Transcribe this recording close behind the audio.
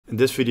In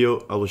this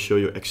video, I will show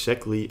you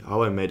exactly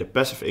how I made a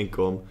passive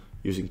income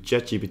using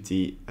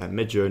ChatGPT and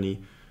Midjourney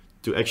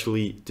to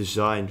actually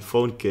design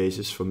phone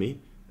cases for me.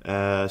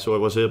 So I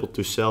was able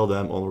to sell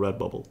them on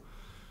Redbubble.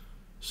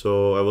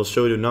 So I will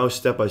show you now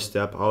step by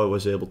step how I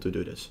was able to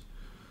do this.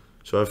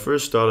 So I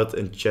first started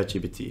in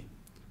ChatGPT,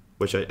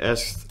 which I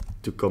asked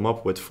to come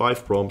up with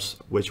 5 prompts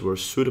which were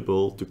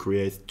suitable to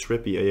create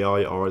trippy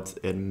AI art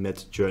in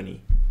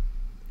Midjourney.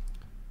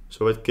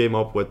 So it came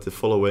up with the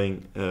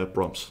following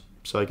prompts: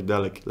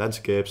 psychedelic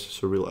landscapes,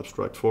 surreal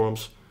abstract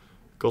forms,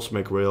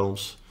 cosmic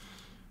realms,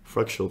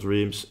 fractal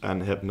dreams,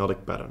 and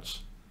hypnotic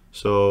patterns.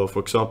 So for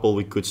example,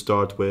 we could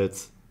start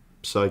with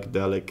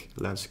psychedelic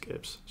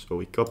landscapes. So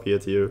we copy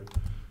it here,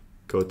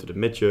 go to the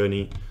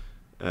Midjourney,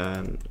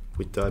 and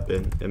we type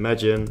in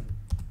imagine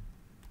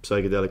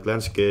psychedelic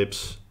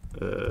landscapes.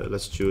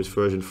 Let's choose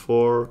version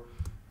 4,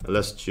 and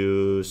let's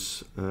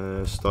choose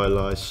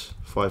stylize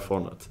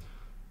 500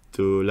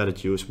 to let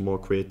it use more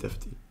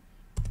creativity.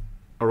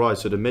 Alright,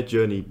 so the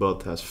Midjourney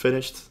bot has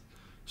finished.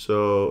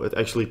 So it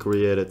actually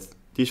created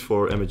these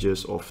 4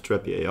 images of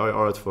trippy AI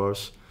art for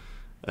us.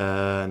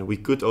 And we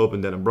could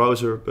open that in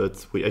browser,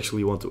 but we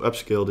actually want to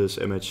upscale this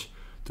image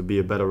to be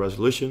a better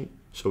resolution,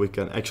 so we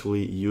can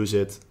actually use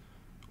it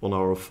on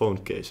our phone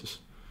cases.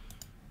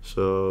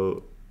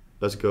 So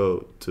let's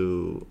go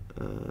to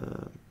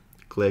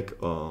click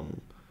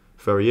on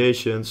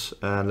variations,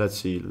 and let's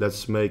see,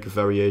 let's make a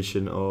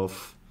variation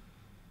of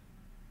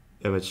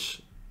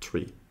image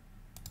 3.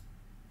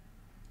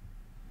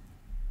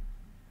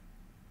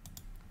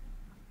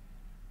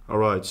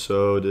 Alright,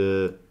 so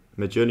the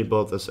Midjourney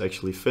bot is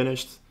actually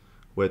finished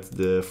with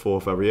the 4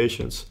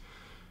 variations,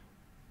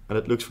 and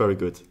it looks very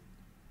good.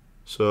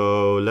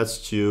 So let's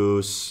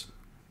choose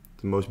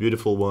the most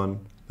beautiful one.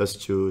 Let's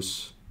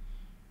choose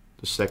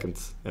the second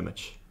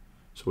image.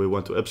 So we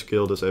want to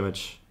upscale this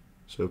image,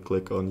 so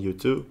click on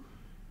U2,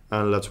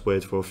 and let's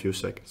wait for a few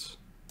seconds.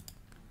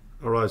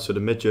 Alright, so the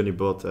Midjourney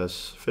bot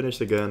has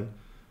finished again,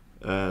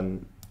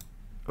 and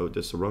oh,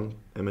 that's the wrong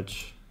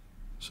image.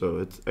 So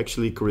it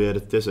actually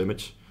created this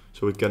image.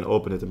 So we can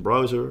open it in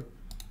browser,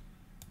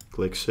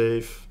 click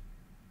save,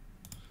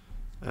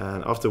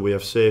 and after we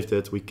have saved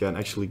it, we can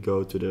actually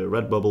go to the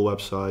Redbubble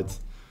website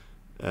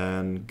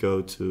and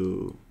go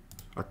to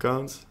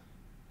account,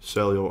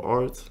 sell your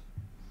art,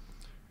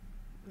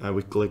 and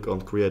we click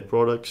on create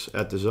products,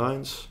 add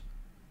designs,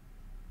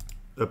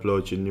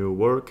 upload your new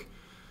work.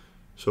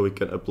 So we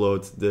can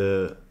upload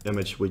the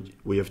image which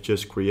we have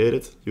just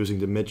created using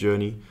the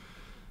Midjourney,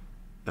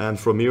 and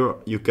from here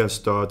you can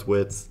start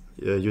with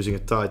using a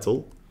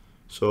title.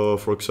 So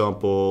for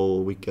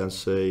example, we can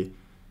say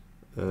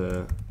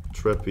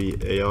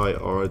trippy AI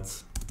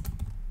art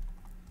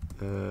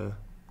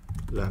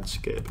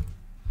landscape.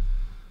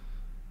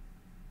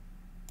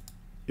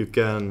 You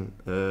can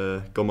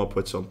come up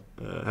with some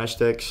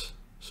hashtags.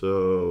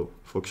 So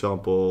for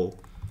example,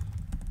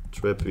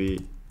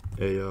 trippy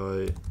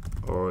AI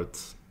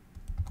art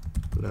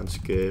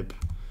landscape,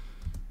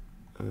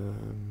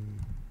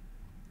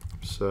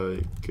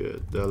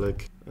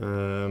 psychedelic,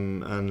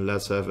 and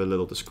let's have a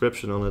little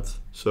description on it.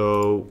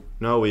 So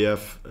now we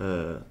have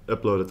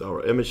uploaded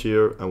our image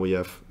here, and we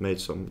have made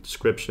some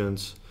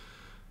descriptions.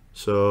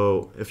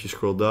 So if you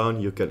scroll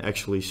down, you can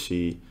actually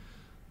see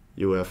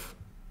you have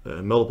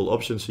multiple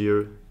options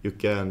here. You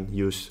can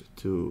use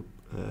to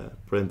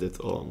print it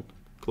on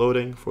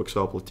clothing, for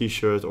example a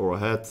t-shirt or a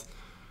hat,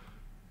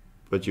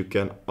 but you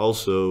can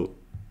also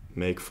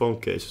make phone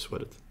cases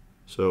with it.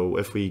 So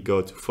if we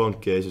go to phone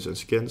cases and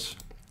skins,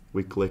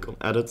 we click on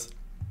edit,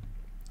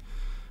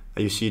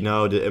 and you see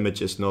now the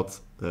image is not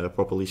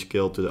properly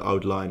scaled to the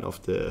outline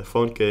of the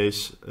phone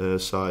case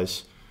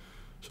size.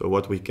 So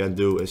what we can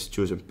do is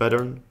choose a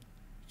pattern,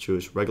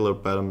 choose regular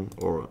pattern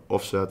or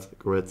offset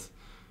grid.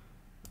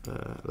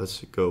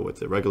 Let's go with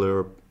the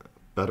regular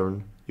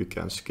pattern. You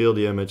can scale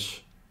the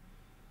image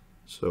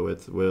so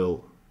it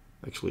will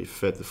actually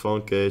fit the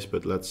phone case,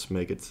 but let's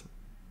make it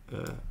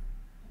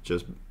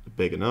just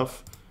big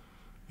enough.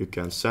 You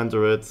can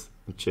center it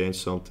and change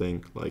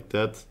something like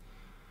that.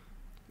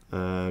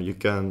 You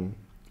can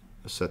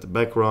set the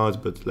background,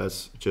 but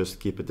let's just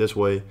keep it this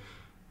way.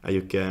 And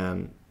you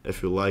can,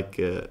 if you like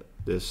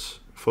this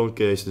phone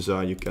case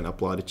design, you can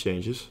apply the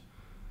changes.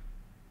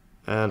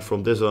 And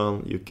from this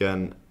on, you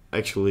can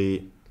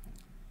actually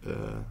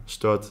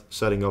start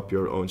setting up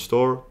your own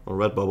store on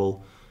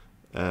Redbubble.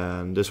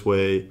 And this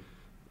way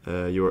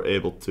you're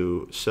able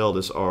to sell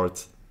this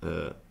art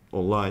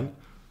online.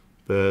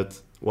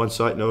 But one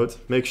side note,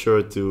 make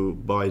sure to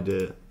buy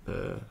the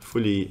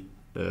fully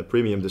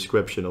premium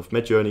description of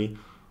Midjourney,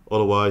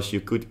 otherwise you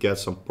could get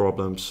some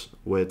problems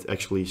with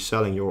actually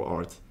selling your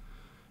art.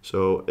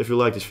 So if you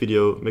like this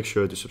video, make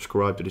sure to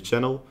subscribe to the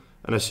channel,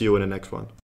 and I see you in the next one.